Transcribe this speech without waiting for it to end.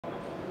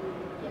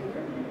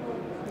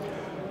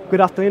Good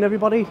afternoon,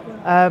 everybody.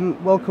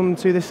 Welcome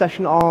to this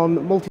session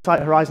on multi-site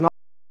Horizon.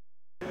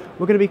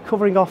 We're going to be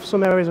covering off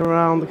some areas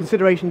around the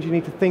considerations you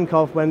need to think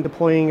of when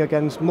deploying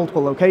against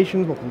multiple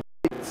locations, multiple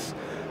sites,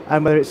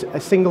 and whether it's a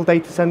single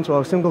data center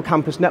or a single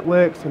campus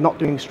network, so not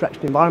doing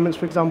stretched environments,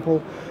 for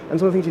example, and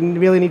some of the things you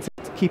really need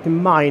to keep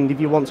in mind if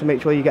you want to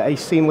make sure you get a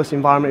seamless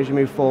environment as you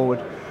move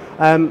forward.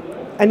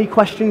 Any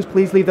questions,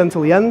 please leave them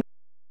till the end.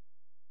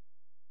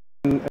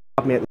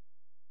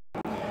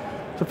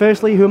 So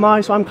firstly, who am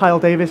I? So I'm Kyle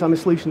Davies, I'm a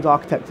solutions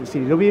architect at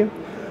CDW.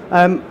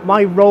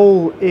 My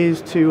role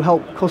is to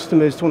help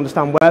customers to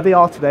understand where they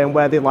are today and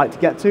where they'd like to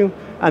get to,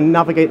 and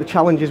navigate the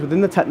challenges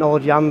within the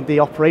technology and the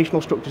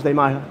operational structures they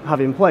might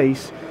have in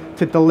place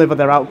to deliver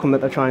their outcome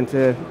that they're trying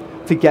to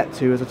get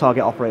to as a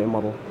target operating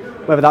model.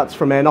 Whether that's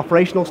from an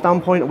operational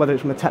standpoint or whether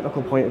it's from a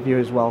technical point of view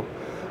as well.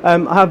 I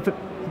have a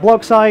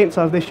blog site,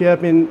 so this year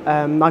I've been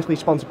nicely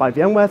sponsored by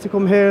VMware to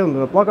come here under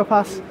the blogger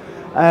pass.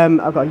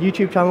 I've got a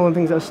YouTube channel and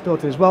things that are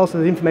started as well, so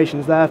the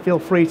information's there. Feel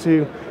free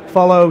to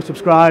follow,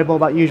 subscribe, all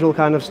that usual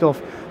kind of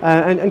stuff,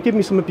 and give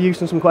me some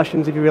abuse and some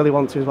questions if you really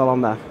want to as well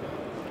on there.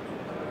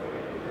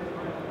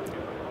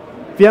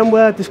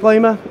 VMware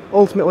disclaimer,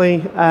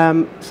 ultimately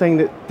saying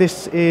that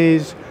this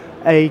is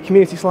a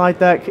community slide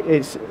deck.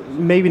 It's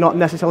maybe not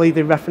necessarily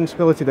the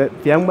referenceability that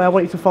VMware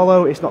want you to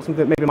follow. It's not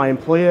something that maybe my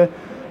employer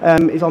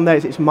is on there.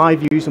 It's my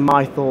views and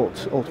my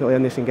thoughts ultimately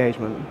on this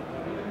engagement.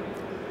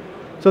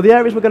 So the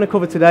areas we're going to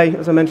cover today,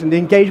 as I mentioned, the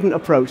engagement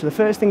approach. So the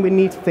first thing we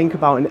need to think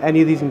about in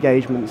any of these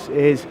engagements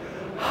is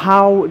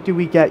how do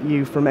we get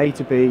you from A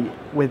to B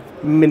with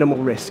minimal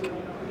risk?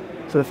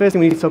 So the first thing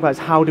we need to talk about is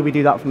how do we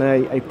do that from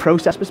a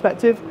process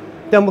perspective.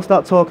 Then we'll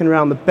start talking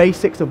around the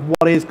basics of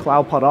what is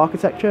cloud pod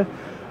architecture,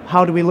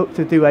 how do we look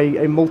to do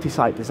a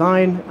multi-site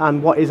design,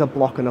 and what is a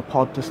block and a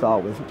pod to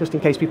start with, just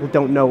in case people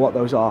don't know what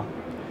those are.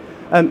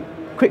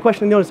 Quick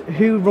question in the audience,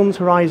 who runs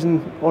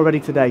Horizon already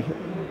today?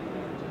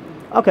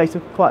 Okay, so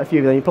quite a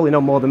few then. You probably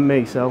know more than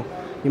me, so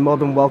you're more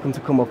than welcome to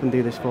come up and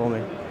do this for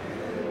me.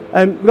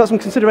 We've got some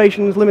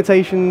considerations,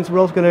 limitations. We're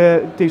also going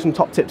to do some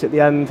top tips at the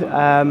end.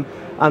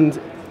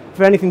 And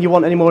for anything you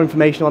want any more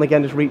information on,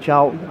 again, just reach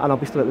out, and I'll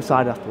be still at the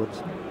side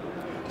afterwards.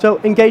 So,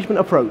 engagement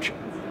approach.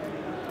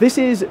 This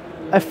is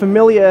a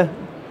familiar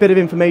bit of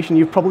information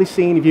you've probably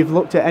seen if you've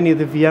looked at any of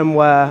the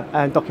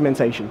VMware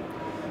documentation.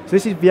 So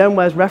this is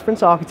VMware's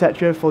reference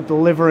architecture for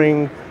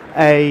delivering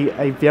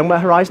a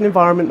VMware Horizon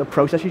environment, the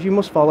processes you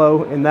must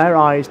follow in their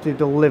eyes to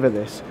deliver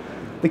this.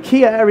 The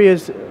key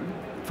areas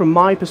from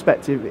my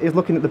perspective is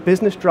looking at the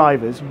business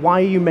drivers.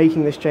 Why are you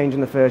making this change in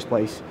the first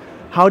place?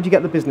 How do you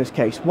get the business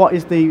case? What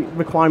is the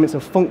requirements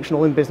of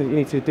functional in business you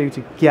need to do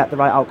to get the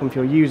right outcome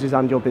for your users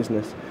and your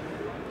business?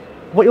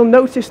 What you'll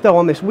notice though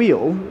on this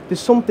wheel, there's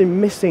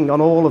something missing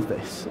on all of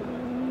this.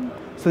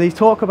 So they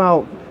talk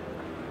about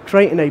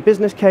creating a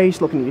business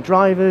case, looking at your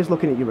drivers,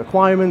 looking at your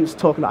requirements,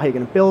 talking about how you're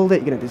going to build it,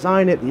 you're going to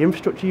design it, the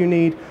infrastructure you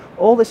need,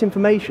 all this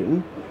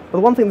information. But the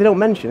one thing they don't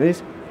mention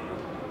is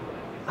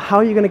how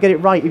are you going to get it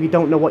right if you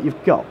don't know what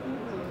you've got?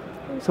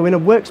 So in a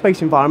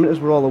workspace environment, as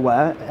we're all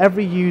aware,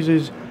 every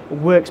user's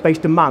workspace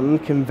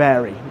demand can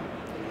vary.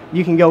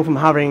 You can go from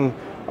having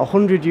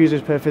 100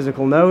 users per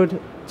physical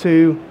node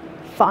to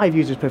 5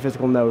 users per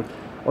physical node,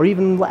 or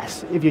even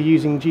less if you're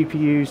using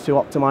GPUs to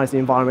optimize the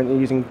environment and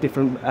using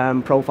different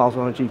profiles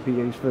on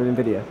GPUs for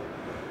NVIDIA.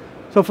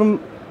 So from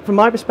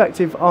my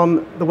perspective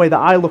on the way that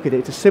I look at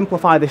it, to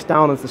simplify this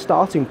down as the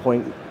starting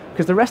point,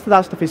 because the rest of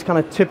that stuff is kind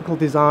of typical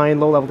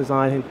design, low-level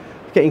design,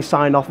 getting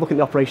signed off, looking at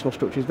the operational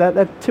structures.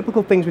 They're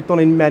typical things we've done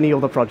in many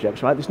other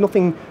projects, right? There's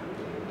nothing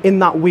in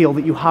that wheel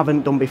that you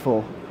haven't done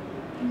before.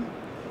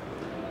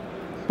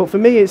 But for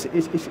me,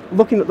 it's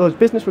looking at those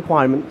business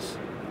requirements.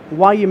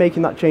 Why are you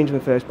making that change in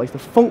the first place? The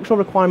functional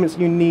requirements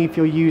you need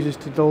for your users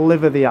to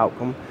deliver the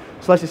outcome.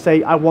 So let's just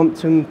say I want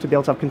them to be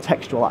able to have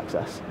contextual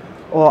access,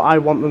 or I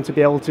want them to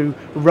be able to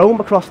roam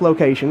across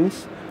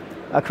locations,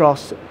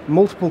 across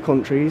multiple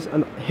countries,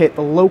 and hit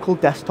the local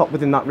desktop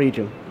within that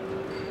region.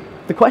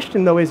 The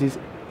question though is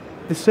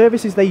the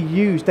services they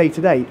use day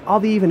to day, are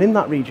they even in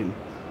that region?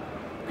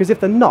 Because if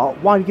they're not,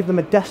 why give them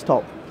a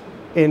desktop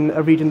in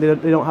a region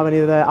that they don't have any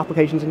of their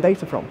applications and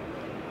data from?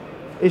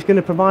 It's going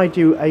to provide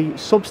you a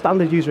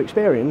substandard user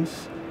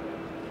experience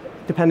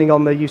depending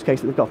on the use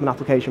case that they've got from an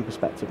application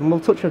perspective. And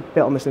we'll touch a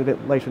bit on this in a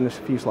bit later in this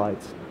few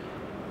slides.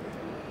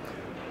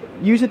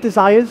 User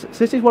desires. So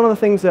this is one of the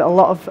things that a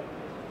lot of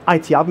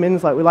IT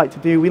admins we like to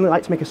do. We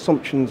like to make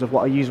assumptions of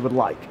what a user would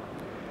like.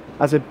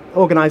 As an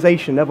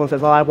organization, everyone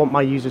says, well, I want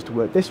my users to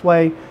work this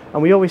way.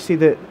 And we always see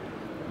that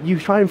you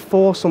try and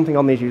force something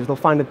on these users, they'll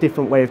find a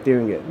different way of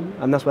doing it.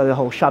 And that's where the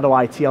whole shadow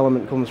IT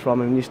element comes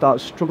from, and you start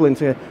struggling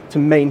to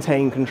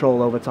maintain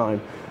control over time.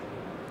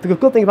 The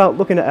good thing about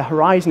looking at a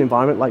Horizon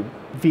environment like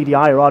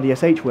VDI or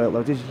RDSH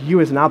workloads is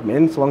you as an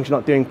admin, so long as you're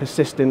not doing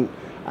persistent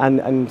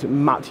and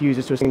mapped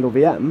users to a single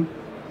VM,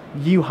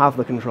 you have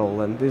the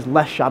control, and there's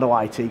less shadow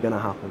IT going to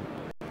happen.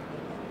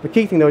 The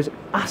key thing though is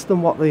ask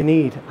them what they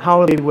need. How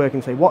are they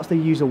working today? What's the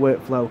user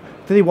workflow?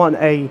 Do they want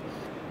a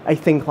a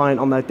thin client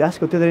on their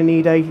desk, or do they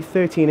need a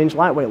 13-inch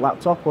lightweight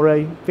laptop or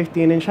a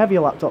 15-inch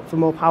heavier laptop for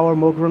more power,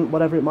 more grunt,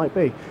 whatever it might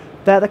be?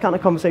 They're the kind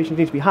of conversations you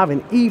need to be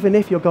having, even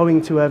if you're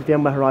going to a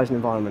VMware Horizon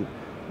environment.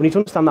 We need to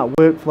understand that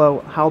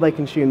workflow, how they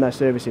consume their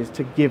services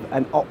to give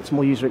an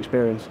optimal user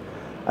experience.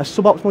 A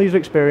suboptimal user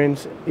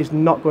experience is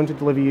not going to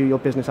deliver you your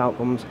business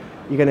outcomes.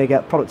 You're going to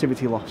get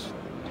productivity loss,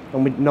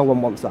 and no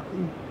one wants that.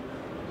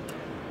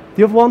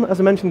 The other one, as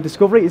I mentioned in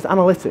Discovery, is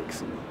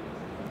analytics.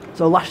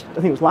 So I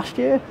think it was last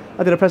year,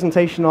 I did a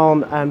presentation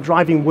on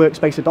driving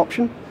workspace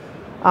adoption,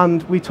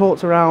 and we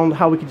talked around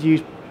how we could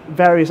use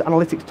various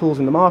analytics tools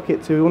in the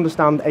market to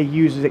understand a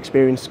user's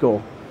experience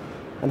score,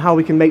 and how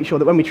we can make sure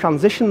that when we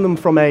transition them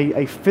from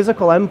a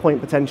physical endpoint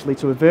potentially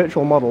to a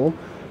virtual model,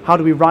 how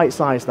do we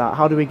right-size that?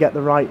 How do we get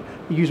the right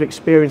user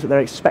experience that they're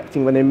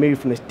expecting when they move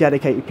from this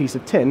dedicated piece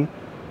of tin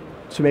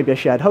to maybe a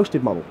shared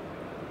hosted model,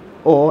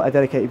 or a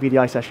dedicated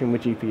VDI session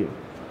with GPU?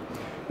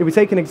 If we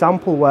take an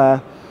example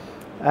where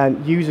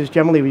users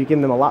generally, when you give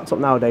them a laptop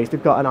nowadays,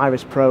 they've got an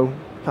Iris Pro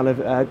kind of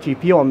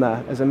GPU on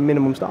there as a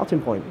minimum starting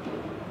point.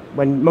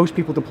 When most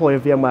people deploy a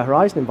VMware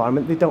Horizon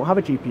environment, they don't have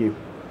a GPU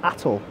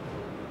at all.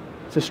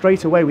 So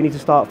straight away, we need to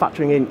start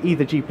factoring in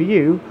either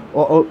GPU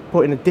or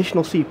putting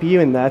additional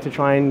CPU in there to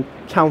try and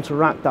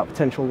counteract that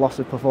potential loss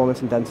of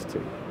performance and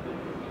density.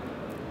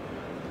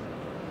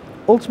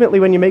 Ultimately,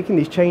 when you're making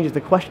these changes,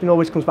 the question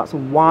always comes back to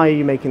why are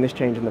you making this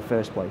change in the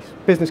first place?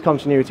 Business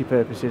continuity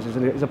purposes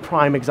is a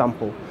prime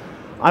example.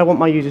 I want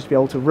my users to be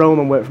able to roam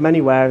and work from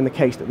anywhere in the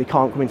case that they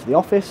can't come into the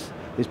office,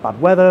 there's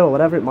bad weather or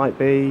whatever it might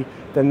be,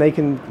 then they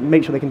can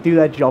make sure they can do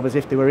their job as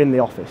if they were in the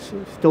office,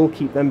 still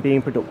keep them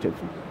being productive.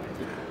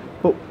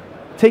 But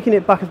taking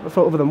it back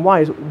further than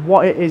why is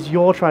what it is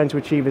you're trying to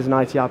achieve as an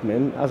IT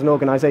admin, as an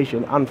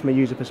organization, and from a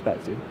user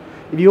perspective.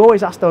 If you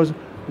always ask those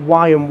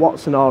why and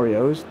what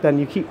scenarios, then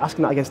you keep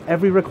asking that against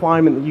every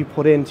requirement that you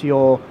put into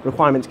your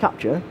requirements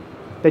capture,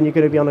 then you're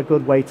going to be on a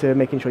good way to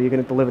making sure you're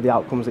going to deliver the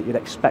outcomes that you'd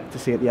expect to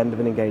see at the end of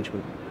an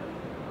engagement.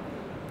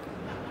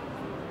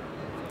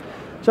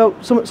 So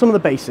some of the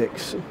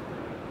basics.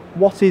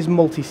 What is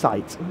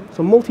multi-site?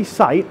 So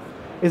multi-site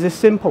is as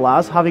simple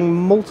as having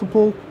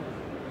multiple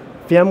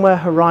VMware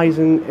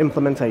Horizon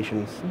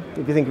implementations,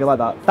 if you think of it like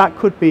that. That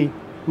could be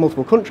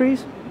multiple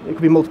countries, it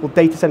could be multiple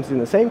data centers in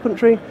the same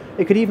country,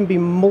 it could even be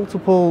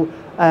multiple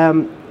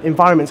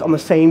environments on the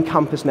same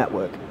campus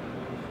network.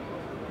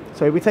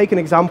 So if we take an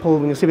example,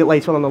 and you'll see a bit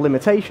later on the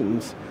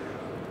limitations,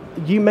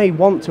 you may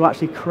want to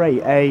actually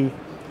create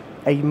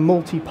a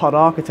multi-pod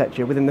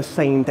architecture within the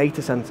same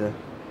data center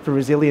for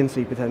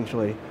resiliency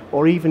potentially,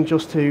 or even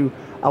just to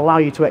allow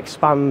you to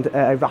expand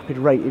at a rapid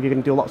rate if you're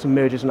going to do lots of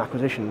mergers and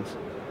acquisitions.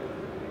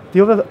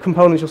 The other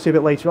components you'll see a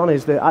bit later on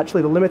is that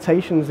actually the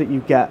limitations that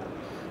you get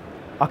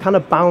are kind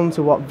of bound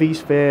to what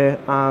vSphere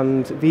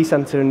and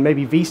vCenter and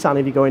maybe vSAN,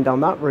 if you're going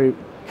down that route,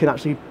 can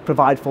actually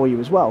provide for you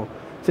as well.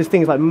 So there's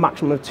things like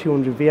maximum of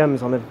 200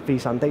 VMs on a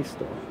vSAN data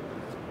store.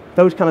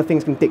 Those kind of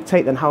things can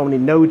dictate then how many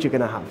nodes you're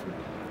going to have.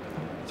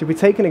 So if we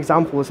take an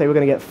example, let's say we're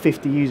going to get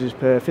 50 users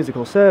per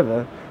physical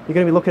server, you're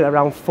going to be looking at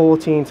around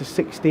 14 to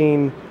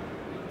 16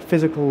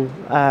 physical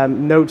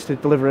nodes to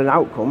deliver an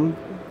outcome.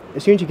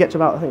 As soon as you get to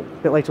about, I think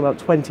a bit later, about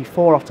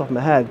 24 off the top of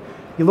my head,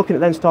 you're looking at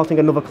then starting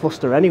another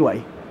cluster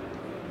anyway.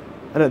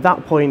 And at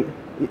that point,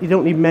 you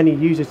don't need many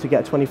users to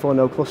get a 24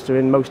 node cluster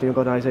in most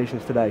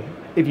organizations today,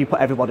 if you put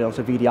everybody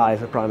onto VDI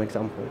as a prime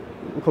example.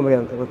 We'll come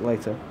again a little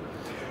later.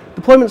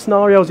 Deployment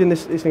scenarios in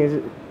this thing is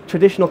a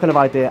traditional kind of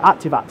idea,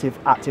 active, active,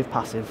 active,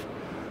 passive.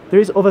 There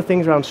is other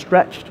things around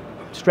stretched.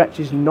 Stretch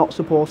is not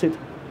supported.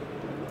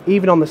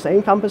 Even on the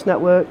same campus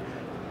network,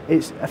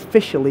 it's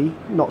officially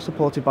not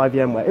supported by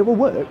VMware. It will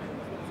work,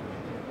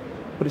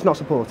 but it's not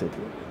supported,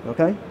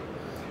 okay?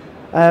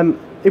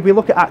 If we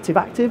look at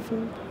active-active,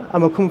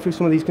 and we'll come through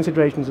some of these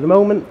considerations in a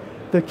moment,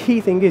 the key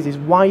thing is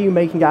why are you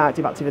making it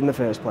active-active in the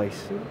first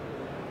place?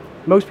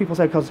 Most people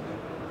say because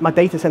my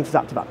data center is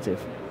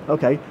active-active.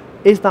 Okay,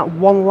 is that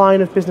one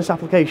line of business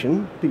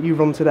application that you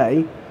run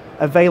today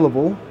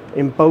available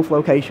in both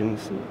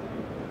locations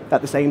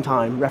at the same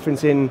time,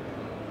 referencing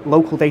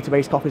local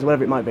database copies,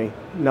 whatever it might be?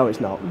 No, it's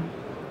not.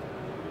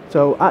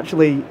 So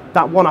actually,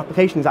 that one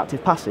application is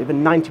active-passive,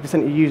 and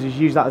 90% of your users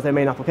use that as their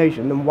main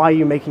application, then why are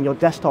you making your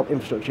desktop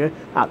infrastructure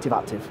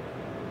active-active?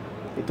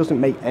 It doesn't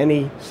make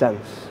any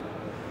sense.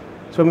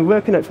 So when we're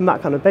working at from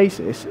that kind of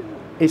basis,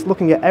 it's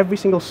looking at every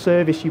single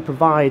service you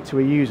provide to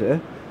a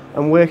user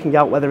and working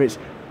out whether its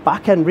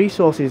back-end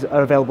resources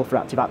are available for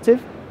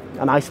active-active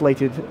and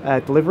isolated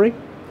delivery.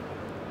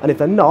 And if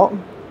they're not,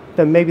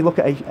 then maybe look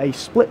at a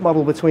split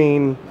model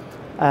between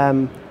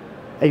a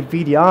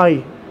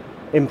VDI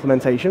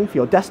implementation for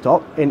your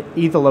desktop in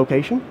either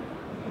location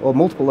or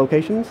multiple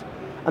locations,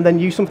 and then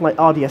use something like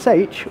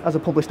RDSH as a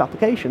published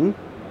application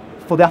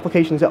for the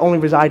applications that only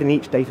reside in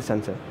each data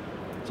center.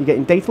 So you're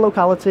getting data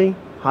locality,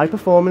 high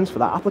performance for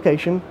that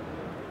application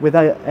with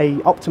a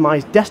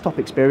optimized desktop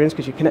experience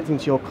because you're connecting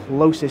to your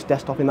closest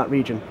desktop in that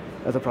region,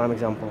 as a prime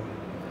example.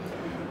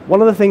 One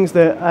of the things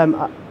that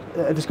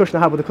a discussion I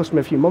had with a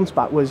customer a few months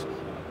back was,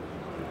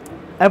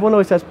 everyone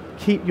always says,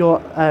 keep your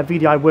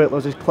VDI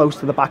workloads as close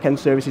to the back-end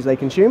services they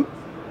consume.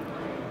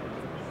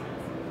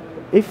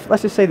 If,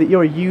 let's just say that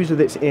you're a user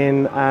that's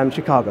in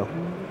Chicago,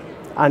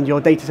 and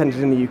your data center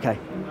is in the UK.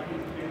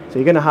 So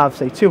you're going to have,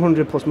 say,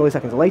 200 plus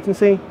milliseconds of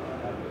latency.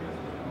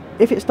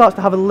 If it starts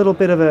to have a little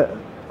bit of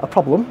a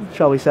problem,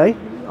 shall we say,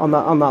 on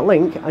that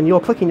link, and you're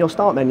clicking your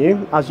start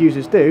menu, as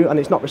users do, and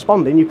it's not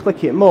responding, you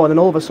click it more, and then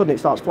all of a sudden it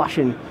starts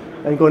flashing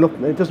and going up,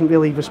 and it doesn't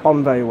really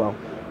respond very well.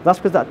 That's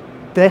because that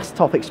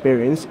desktop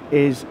experience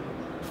is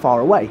far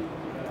away.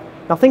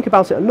 Now think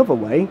about it another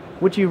way.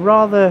 Would you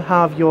rather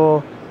have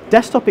your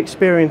desktop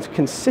experience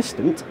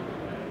consistent,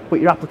 but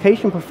your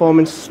application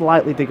performance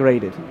slightly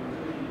degraded?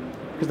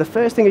 Because the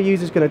first thing a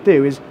user is going to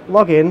do is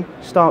log in,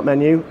 start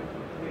menu,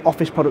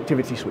 Office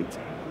Productivity Suite.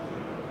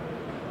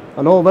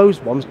 And all those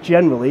ones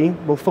generally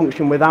will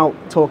function without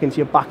talking to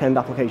your back-end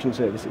application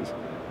services.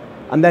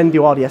 And then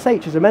do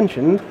RDSH, as I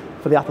mentioned,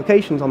 for the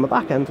applications on the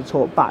back-end to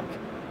talk back.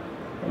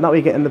 And that way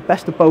you're getting the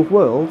best of both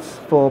worlds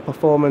for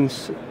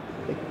performance.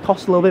 It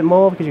costs a little bit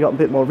more because you've got a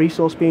bit more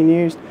resource being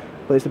used,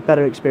 but it's a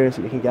better experience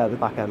that you can get at the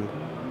back-end.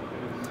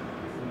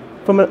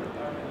 From an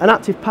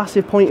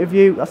active-passive point of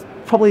view, that's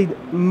probably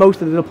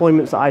most of the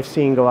deployments that I've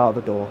seen go out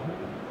the door.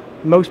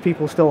 Most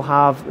people still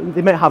have,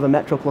 they may have a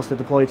Metro cluster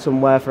deployed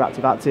somewhere for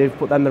active-active,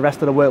 but then the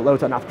rest of the workloads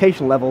at an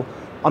application level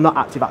are not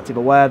active-active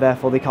aware,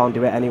 therefore they can't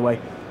do it anyway.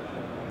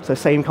 So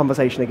same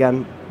conversation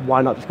again,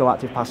 why not just go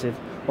active-passive?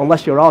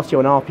 Unless your RTO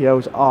and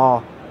RPOs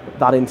are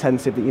that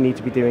intensive that you need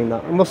to be doing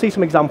that. And we'll see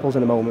some examples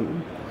in a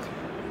moment.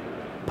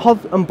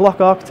 Pod and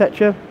block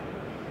architecture.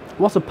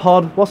 What's a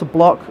pod? What's a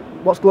block?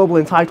 What's global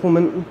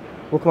entitlement?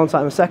 We'll come on to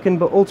that in a second,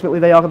 but ultimately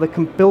they are the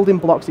building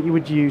blocks that you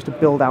would use to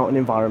build out an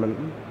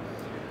environment.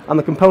 And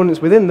the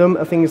components within them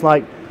are things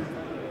like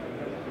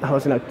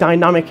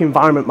Dynamic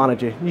Environment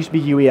Manager. It used to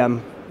be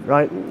UEM,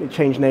 right? It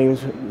changed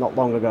names not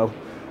long ago.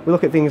 We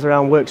look at things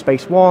around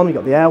Workspace ONE, we've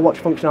got the AirWatch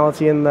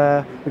functionality in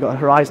there, we've got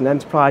Horizon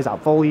Enterprise,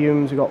 App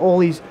Volumes, we've got all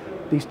these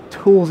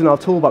tools in our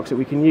toolbox that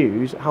we can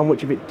use. How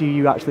much of it do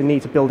you actually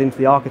need to build into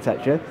the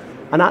architecture?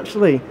 And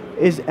actually,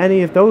 is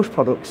any of those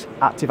products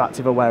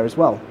active-active aware as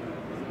well?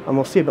 And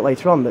we'll see a bit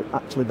later on that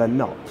actually they're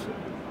not.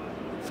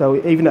 So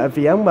even at a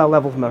VMware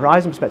level from a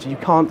Horizon perspective, you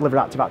can't deliver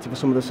active-active for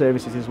some of the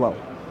services as well.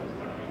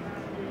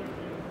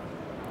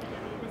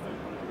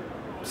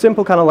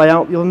 Simple kind of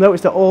layout. You'll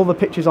notice that all the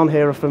pictures on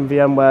here are from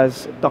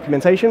VMware's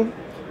documentation.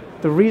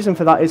 The reason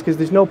for that is because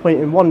there's no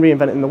point in, one,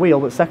 reinventing the wheel,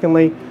 but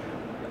secondly,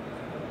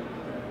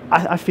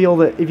 I feel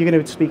that if you're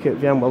going to speak at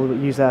VMware, we'll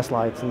use their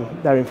slides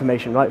and their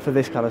information, right, for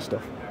this kind of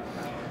stuff.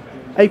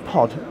 A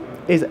pod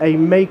is a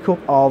makeup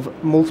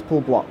of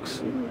multiple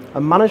blocks.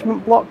 A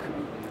management block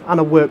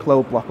and a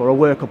workload block, or a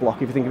worker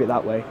block, if you think of it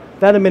that way.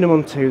 They're the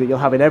minimum two that you'll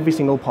have in every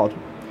single pod.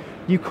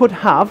 You could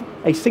have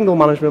a single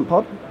management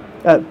block,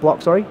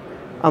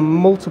 and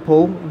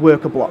multiple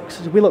worker blocks.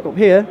 So if we look up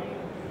here,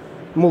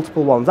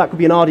 multiple ones. That could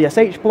be an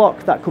RDSH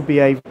block, that could be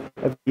a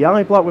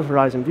VI block with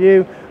Horizon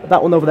View,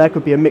 that one over there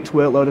could be a mixed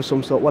workload of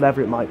some sort,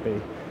 whatever it might be.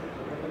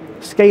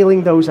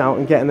 Scaling those out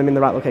and getting them in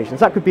the right locations.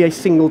 That could be a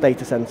single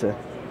data center.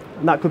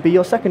 And that could be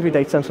your secondary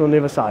data center on the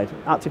other side,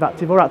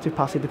 active-active or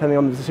active-passive, depending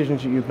on the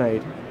decisions that you've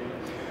made.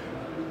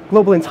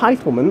 Global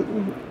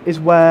entitlement is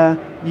where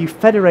you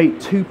federate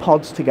two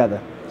pods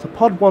together. So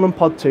pod 1 and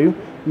pod 2,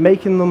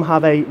 making them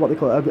have what they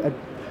call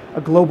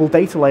a global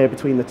data layer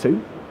between the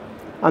two.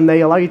 And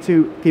they allow you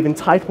to give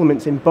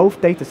entitlements in both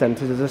data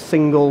centers as a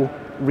single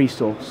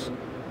resource.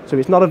 So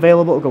it's not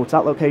available to go to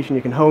that location,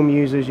 you can home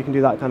users, you can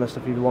do that kind of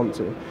stuff if you want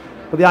to.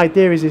 But the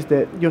idea is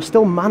that you're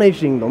still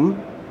managing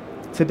them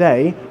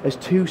today as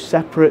two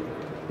separate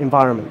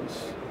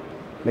environments.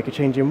 Make a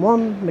change in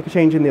one, make a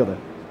change in the other.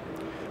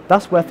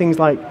 That's where things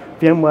like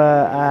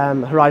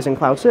VMware Horizon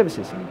Cloud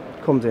Services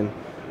comes in.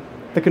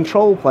 The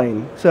control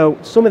plane. So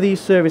some of these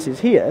services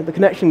here, the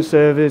connection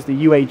servers,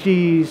 the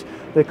UAGs,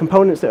 the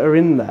components that are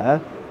in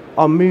there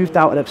are moved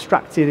out and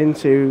abstracted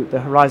into the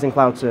Horizon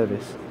Cloud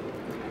Service.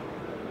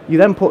 You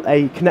then put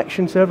a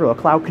connection server or a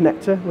cloud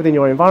connector within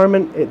your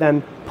environment. It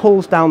then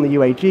pulls down the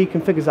UAG,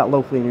 configures that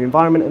locally in your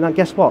environment, and then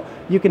guess what?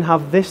 You can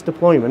have this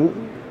deployment.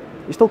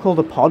 It's still called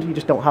a pod, you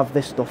just don't have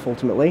this stuff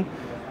ultimately.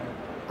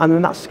 And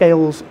then that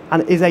scales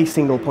and is a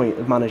single point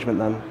of management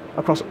then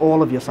across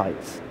all of your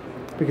sites.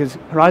 Because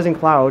Horizon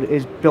Cloud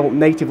is built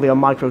natively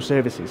on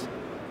microservices,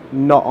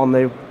 not on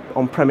the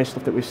on-premise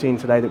stuff that we've seen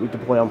today that we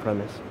deploy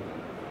on-premise.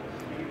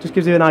 Just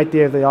gives you an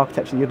idea of the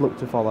architecture you'd look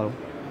to follow.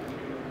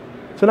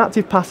 So an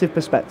active-passive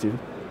perspective.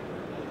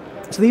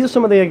 So these are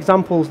some of the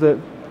examples that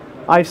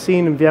I've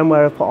seen and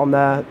VMware have put on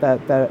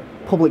their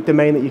public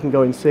domain that you can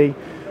go and see.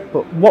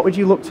 But what would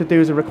you look to do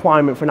as a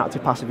requirement for an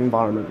active-passive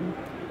environment?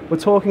 We're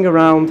talking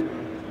around,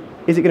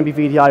 is it going to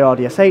be VDI or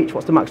RDSH?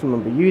 What's the maximum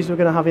number of users we're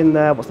going to have in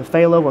there? What's the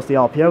failover? What's the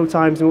RPO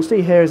times? And we'll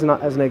see here as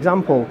an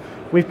example,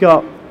 we've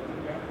got,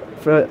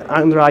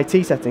 under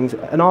IT settings,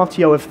 an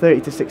RTO of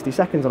 30 to 60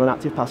 seconds on an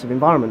active-passive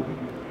environment.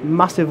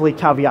 Massively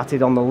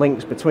caveated on the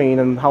links between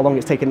and how long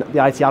it's taken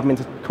the IT admin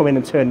to come in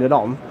and turn it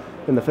on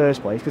in the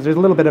first place, because there's a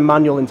little bit of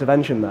manual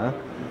intervention there.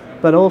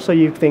 But also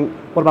you think,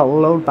 what about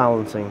load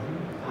balancing?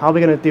 How are we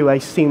going to do a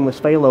seamless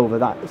failover,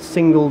 that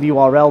single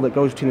URL that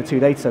goes between the two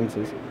data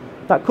centers?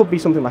 That could be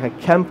something like a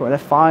Kemp or an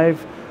F5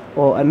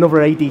 or another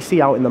ADC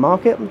out in the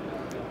market,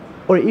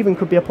 or it even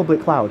could be a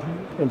public cloud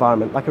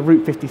environment, like a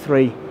Route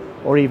 53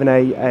 or even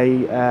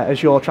a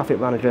Azure Traffic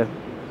Manager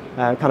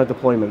kind of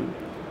deployment.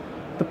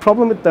 The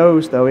problem with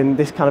those, though, in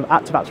this kind of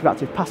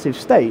active, passive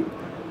state,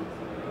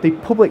 the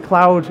public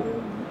cloud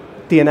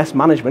DNS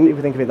management, if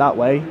you think of it that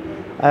way,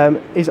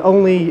 is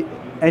only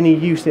any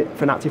use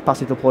for an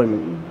active-passive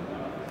deployment.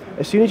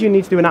 As soon as you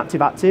need to do an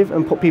active-active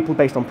and put people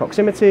based on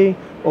proximity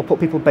or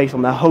put people based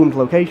on their home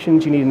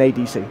locations, you need an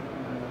ADC.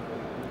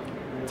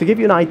 To give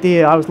you an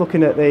idea, I was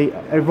looking at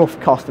a rough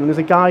cost, and there's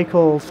a guy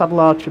called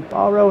Sadlar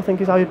Chabaro, I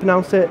think is how you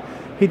pronounce it.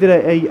 He did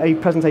a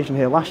presentation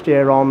here last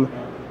year on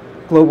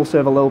global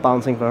server load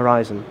balancing for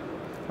Horizon.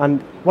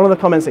 And one of the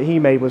comments that he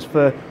made was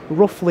for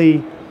roughly,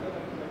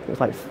 it was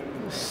like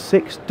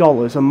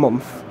 $6 a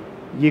month,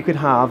 you could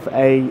have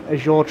a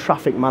Azure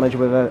Traffic Manager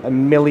with a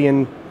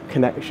million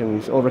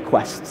connections or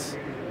requests.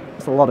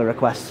 That's a lot of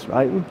requests,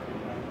 right?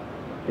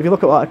 If you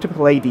look at what a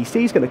typical ADC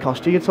is going to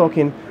cost you, you're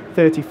talking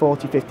 $30,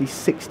 $40,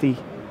 $50,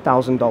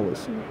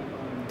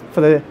 $60,000.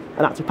 For an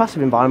active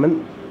passive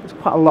environment, it's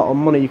quite a lot of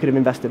money you could have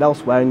invested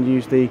elsewhere and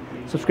used the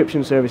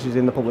subscription services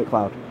in the public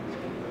cloud.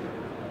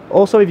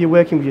 Also, if you're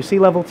working with your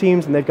C-level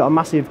teams and they've got a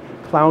massive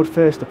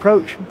cloud-first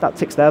approach, that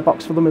ticks their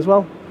box for them as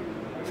well.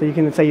 So you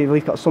can say you've at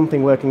least got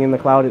something working in the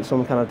cloud at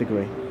some kind of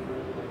degree.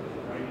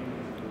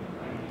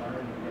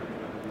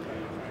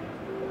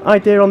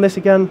 Idea on this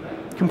again,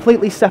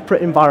 completely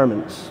separate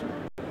environments.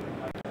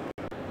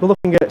 We're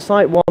looking at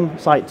Site 1,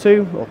 Site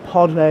 2, or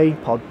Pod A,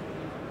 Pod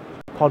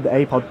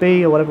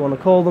B, or whatever you want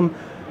to call them.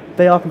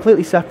 They are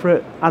completely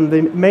separate, and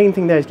the main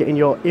thing there is getting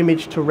your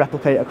image to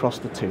replicate across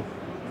the two,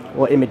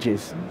 or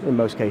images in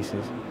most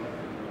cases.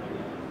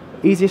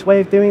 Easiest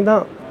way of doing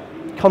that?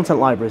 Content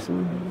libraries.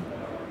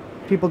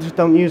 People just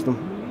don't use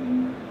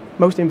them.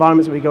 Most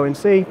environments that we go and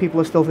see, people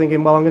are still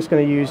thinking, well, I'm just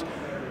going to use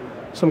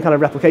some kind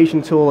of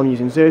replication tool, I'm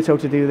using Zerto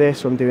to do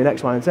this, or I'm doing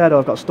X, Y, and Z, or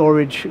I've got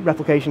storage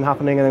replication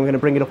happening, and I'm going to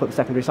bring it up at the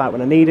secondary site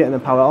when I need it, and then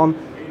power it on.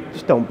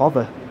 Just don't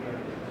bother.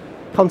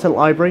 Content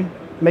library,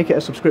 make it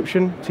a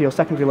subscription to your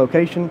secondary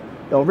location,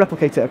 it'll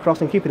replicate it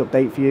across and keep it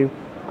update for you,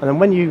 and then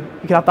when you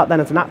can have that then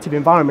as an active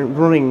environment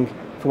running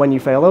for when you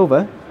fail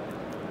over,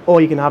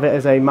 or you can have it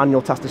as a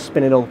manual task to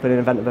spin it up in an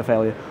event of a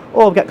failure,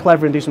 or get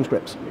clever and do some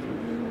scripts.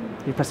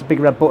 You press a big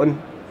red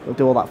button, it'll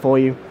do all that for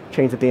you,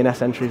 change the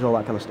DNS entries, all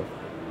that kind of stuff.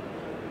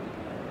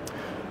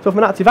 So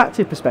from an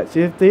active-active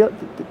perspective,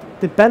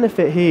 the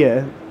benefit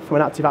here from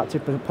an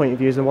active-active point of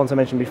view is the ones I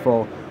mentioned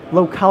before.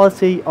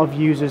 Locality of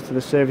users to the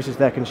services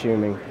they're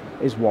consuming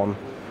is one.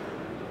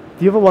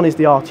 The other one is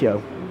the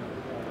RTO.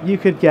 You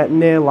could get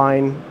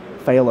nearline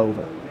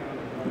failover.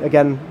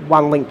 Again,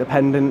 WAN link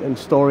dependent and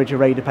storage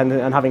array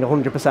dependent, and having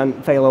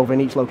 100% failover in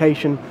each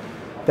location,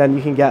 then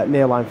you can get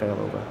nearline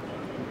failover.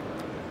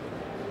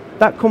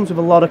 That comes with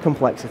a lot of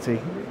complexity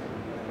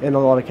in a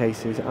lot of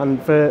cases,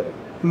 and for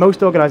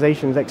most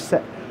organizations,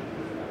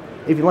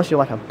 unless you're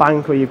like a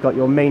bank where you've got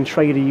your main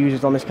trader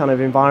users on this kind of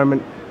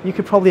environment, you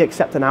could probably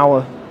accept an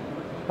hour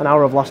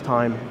of lost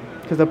time,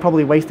 because they're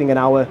probably wasting an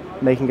hour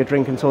making a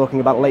drink and talking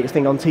about the latest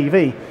thing on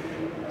TV.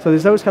 So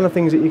there's those kind of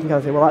things that you can kind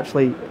of say, well,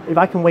 actually, if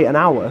I can wait an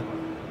hour,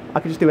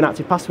 I could just do an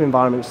active passive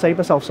environment, save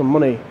myself some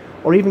money,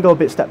 or even go a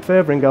bit step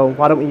further and go,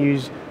 why don't we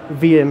use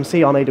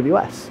VMC on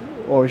AWS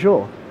or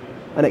Azure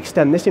and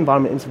extend this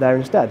environment into there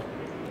instead?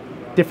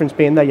 Difference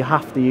being there, you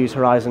have to use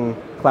Horizon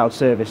Cloud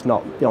Service,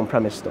 not the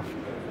on-premise stuff.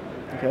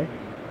 Okay.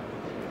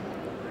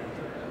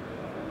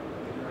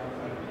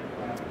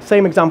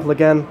 Same example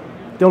again.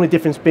 The only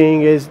difference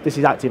being is this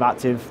is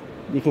active-active.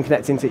 You can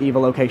connect into either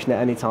location at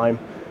any time.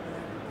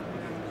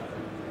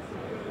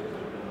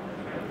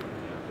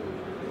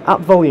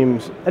 App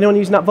volumes. Anyone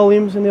using app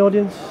volumes in the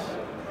audience?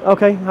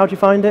 Okay, how'd you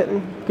find it?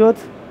 Good?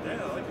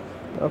 Yeah, I like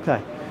it.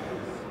 Okay.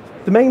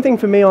 The main thing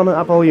for me on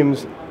app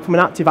volumes, from an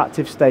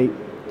active-active state,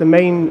 the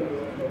main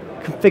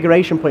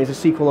configuration point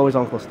is a SQL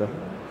always-on cluster.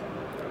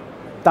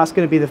 That's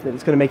going to be the thing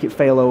that's going to make it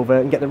fail over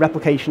and get the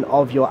replication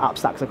of your app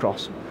stacks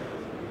across.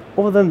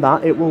 Other than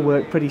that, it will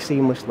work pretty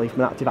seamlessly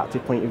from an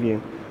active-active point of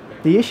view.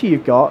 The issue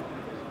you've got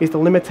is the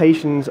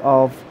limitations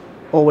of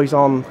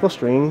always-on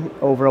clustering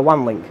over a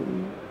WAN link.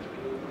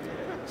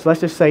 So let's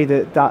just say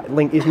that that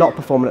link is not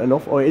performant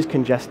enough, or it is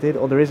congested,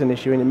 or there is an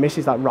issue and it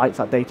misses that writes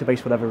that database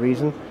for whatever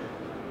reason,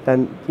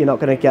 then you're not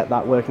going to get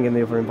that working in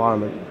the other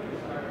environment.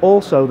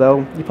 Also, though,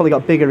 you've probably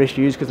got bigger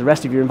issues because the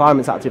rest of your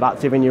environment's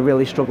active-active and you're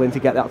really struggling to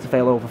get that to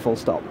fail over full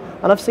stop.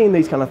 And I've seen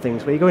these kind of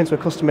things where you go into a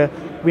customer,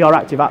 we are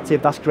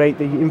active-active, that's great,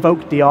 they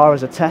invoke DR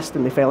as a test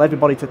and they fail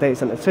everybody to data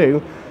center 2,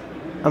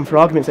 and for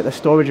arguments that the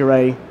storage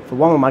array for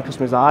one of my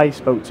customers that I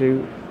spoke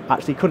to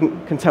actually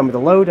couldn't contend with the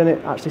load and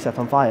it actually set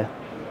on fire.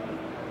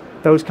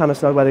 Those kind of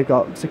stuff where they've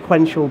got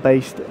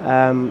sequential-based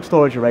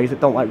storage arrays that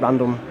don't like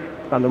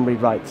random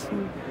read writes.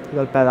 You've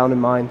got to bear that in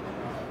mind.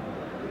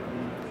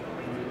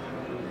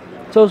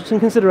 So some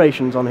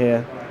considerations on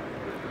here.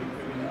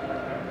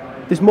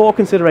 There's more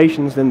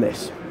considerations than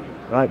this.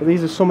 right? But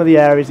these are some of the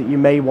areas that you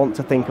may want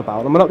to think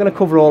about. And we're not going to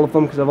cover all of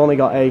them because I've only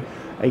got a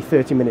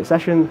 30-minute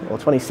session or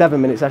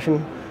 27-minute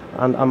session,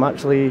 and I'm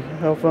actually,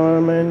 how far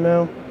am I in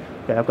now?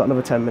 Okay, I've got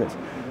another 10 minutes.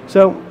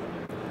 So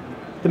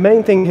the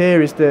main thing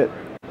here is that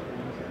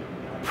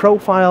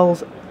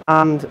profiles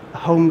and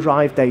home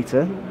drive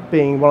data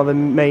being one of the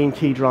main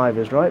key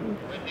drivers, right?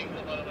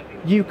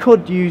 You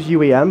could use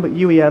UEM, but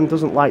UEM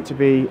doesn't like to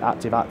be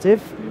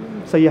active-active,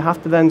 so you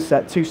have to then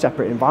set two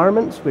separate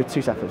environments with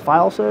two separate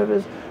file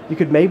servers. You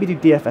could maybe do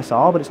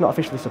DFSR, but it's not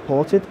officially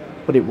supported,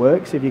 but it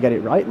works if you get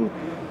it right.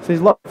 So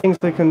there's lots of things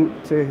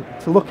to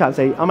look at and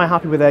say, am I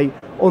happy with a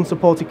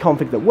unsupported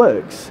config that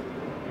works,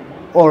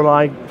 or am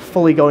I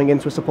fully going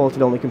into a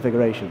supported-only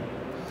configuration?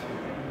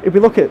 If we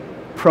look at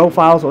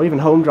profiles or even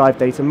home drive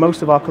data,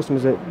 most of our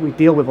customers that we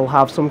deal with will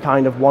have some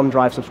kind of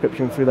OneDrive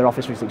subscription through their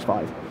Office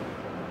 365.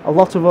 A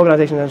lot of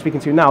organizations I'm speaking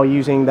to now are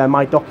using their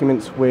My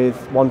Documents with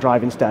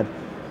OneDrive instead,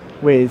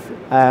 with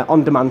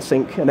on-demand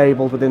sync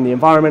enabled within the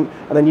environment,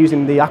 and then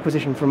using the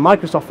acquisition from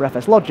Microsoft for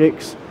FS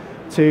Logics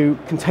to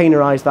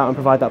containerize that and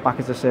provide that back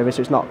as a service,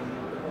 so it's not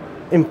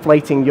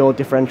inflating your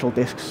differential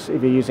disks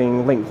if you're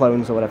using link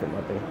clones or whatever it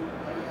might be.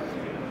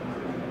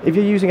 If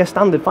you're using a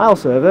standard file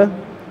server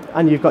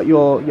and you've got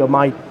your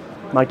My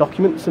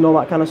Documents and all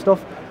that kind of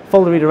stuff,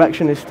 folder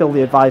redirection is still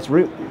the advised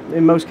route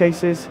in most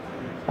cases.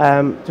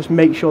 Just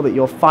make sure that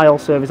your file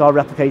servers are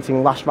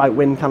replicating last write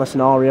win kind of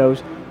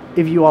scenarios.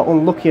 If you are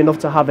unlucky enough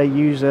to have a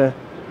user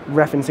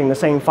referencing the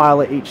same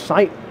file at each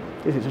site,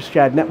 if it's a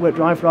shared network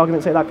drive for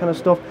argument's sake, that kind of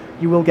stuff,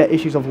 you will get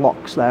issues of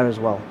locks there as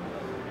well.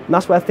 And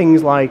that's where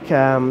things like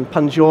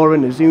Panjura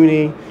and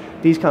Azuni,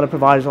 these kind of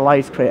providers allow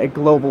you to create a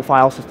global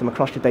file system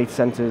across your data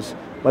centers,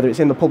 whether it's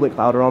in the public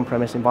cloud or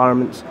on-premise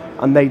environments,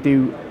 and they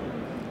do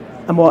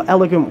a more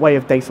elegant way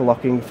of data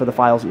locking for the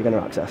files that you're going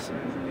to access.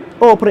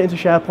 Or put it into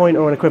SharePoint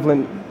or an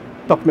equivalent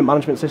document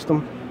management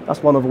system.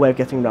 That's one other way of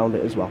getting around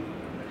it as well.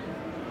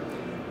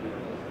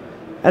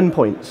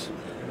 Endpoints.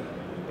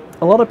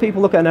 A lot of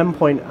people look at an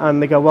endpoint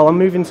and they go, well, I'm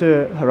moving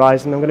to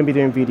Horizon, I'm going to be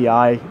doing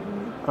VDI,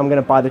 I'm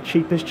going to buy the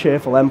cheapest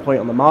cheerful endpoint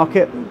on the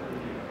market,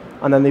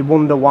 and then they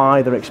wonder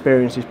why their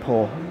experience is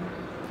poor.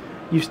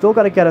 You've still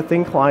got to get a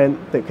thin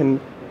client that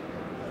can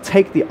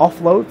take the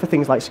offload for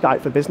things like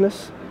Skype for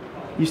Business.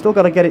 You still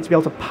got to get it to be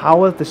able to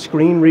power the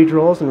screen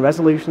redraws and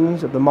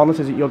resolutions of the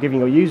monitors that you're giving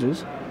your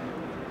users.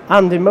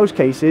 And in most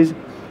cases,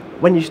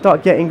 when you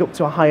start getting up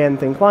to a high-end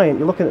thin client,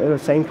 you're looking at the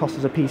same cost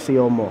as a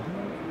PC or more.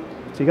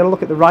 So you've got to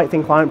look at the right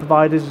thin client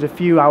providers. There's a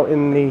few out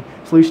in the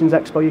Solutions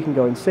Expo you can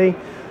go and see.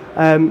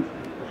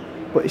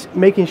 But it's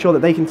making sure that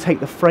they can take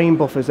the frame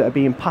buffers that are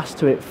being passed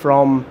to it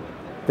from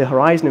the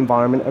Horizon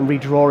environment and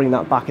redrawing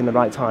that back in the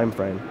right time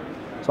frame.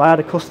 So I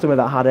had a customer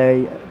that had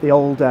the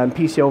old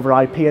PC over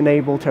IP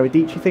enabled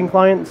Teradici thin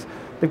clients.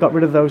 They've got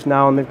rid of those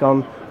now and they've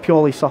gone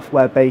purely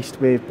software based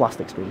with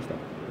plastic screens now.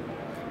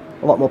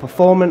 A lot more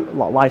performant, a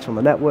lot lighter on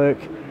the network.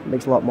 It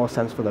makes a lot more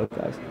sense for those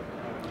guys.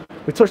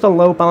 We touched on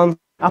load balance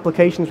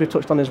applications. We've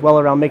touched on as well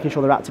around making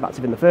sure they're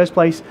active in the first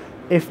place.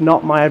 If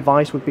not, my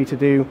advice would be to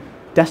do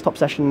desktop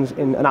sessions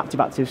in an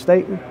active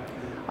state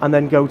and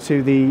then go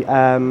to the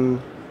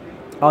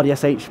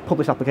RDSH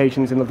published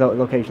applications in the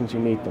locations you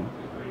need them.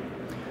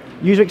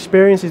 User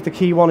experience is the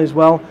key one as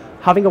well.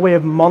 Having a way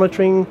of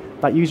monitoring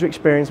that user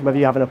experience, whether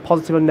you're having a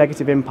positive or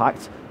negative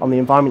impact on the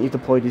environment you've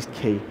deployed, is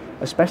key,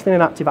 especially in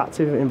an active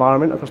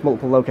environment across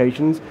multiple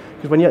locations,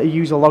 because when your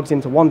user logs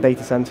into one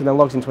data center and then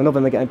logs into another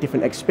and they get a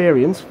different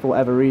experience for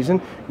whatever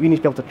reason, you need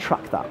to be able to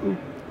track that. And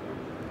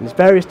there's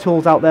various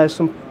tools out there.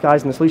 Some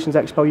guys in the Solutions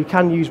Expo, you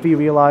can use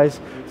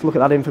vRealize to look at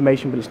that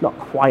information, but it's not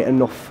quite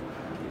enough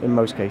in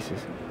most cases.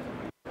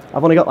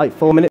 I've only got like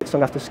 4 minutes, so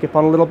I'm going to have to skip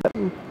on a little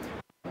bit.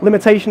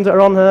 Limitations that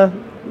are on here,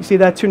 you see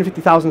there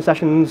 250,000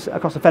 sessions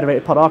across a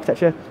federated pod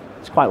architecture.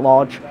 It's quite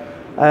large.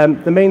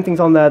 The main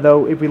things on there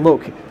though, if we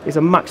look, is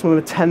a maximum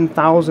of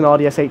 10,000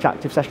 RDSH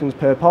active sessions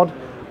per pod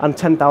and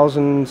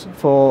 10,000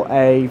 for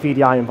a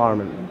VDI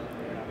environment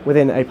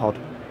within a pod.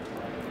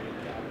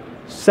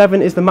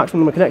 7 is the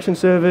maximum number of connection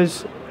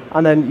servers,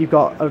 and then you've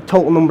got a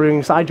total number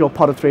inside your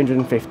pod of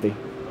 350.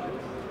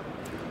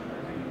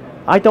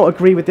 I don't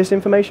agree with this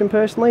information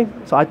personally,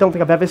 so I don't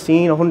think I've ever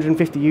seen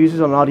 150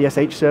 users on an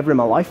RDSH server in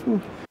my life,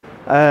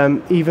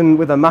 even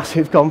with a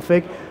massive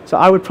config. So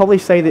I would probably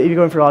say that if you're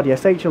going for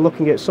RDSH, you're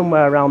looking at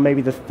somewhere around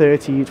maybe the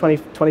 20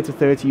 to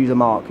 30 user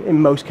mark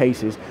in most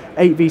cases.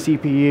 8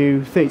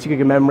 vCPU, 32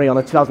 gig of memory on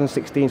a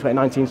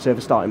 2016-2019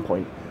 server starting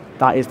point.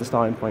 That is the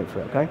starting point for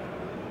it, okay?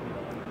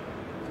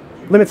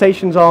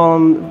 Limitations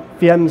on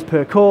VMs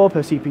per core,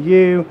 per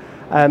CPU,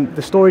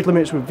 the storage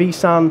limits with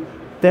vSAN,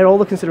 they're all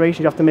the considerations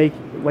you have to make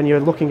when you're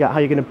looking at how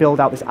you're going to build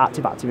out this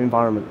active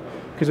environment.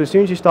 Because as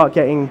soon as you start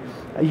getting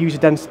a user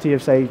density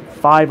of, say,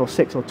 5 or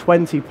 6 or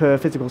 20 per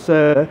physical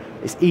server,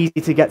 it's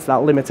easy to get to that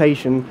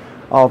limitation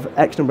of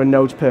X number of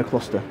nodes per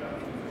cluster.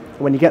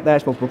 When you get there,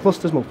 it's multiple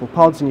clusters, multiple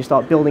pods, and you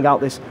start building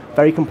out this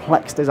very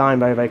complex design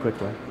very, very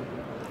quickly.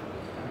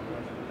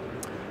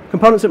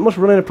 Components that must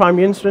run in a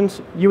primary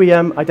instance,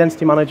 UEM,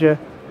 Identity Manager,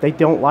 they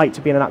don't like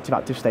to be in an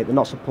active state. They're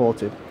not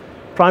supported.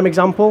 Prime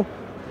example,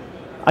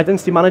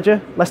 Identity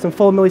Manager, less than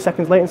 4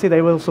 milliseconds latency,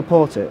 they will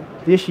support it.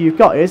 The issue you've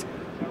got is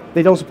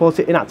they don't support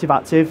it in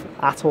active-active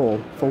at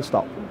all, full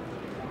stop.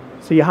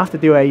 So you have to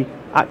do a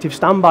active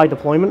standby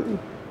deployment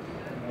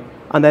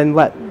and then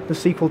let the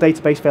SQL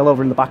database fail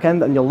over in the back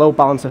end and your load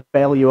balancer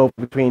fail you over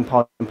between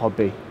pod A and pod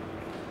B.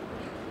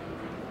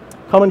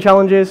 Common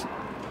challenges: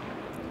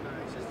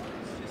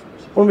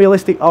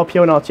 unrealistic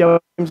RPO and RTO,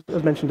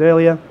 as mentioned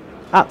earlier,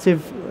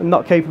 active and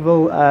not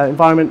capable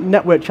environment,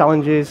 network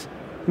challenges,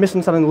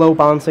 misunderstanding load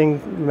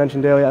balancing, we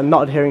mentioned earlier, and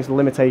not adhering to the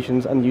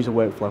limitations and user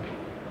workflow.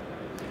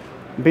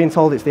 I'm being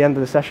told it's the end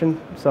of the session,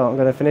 so I'm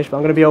going to finish, but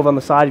I'm going to be over on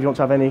the side if you want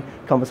to have any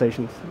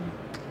conversations.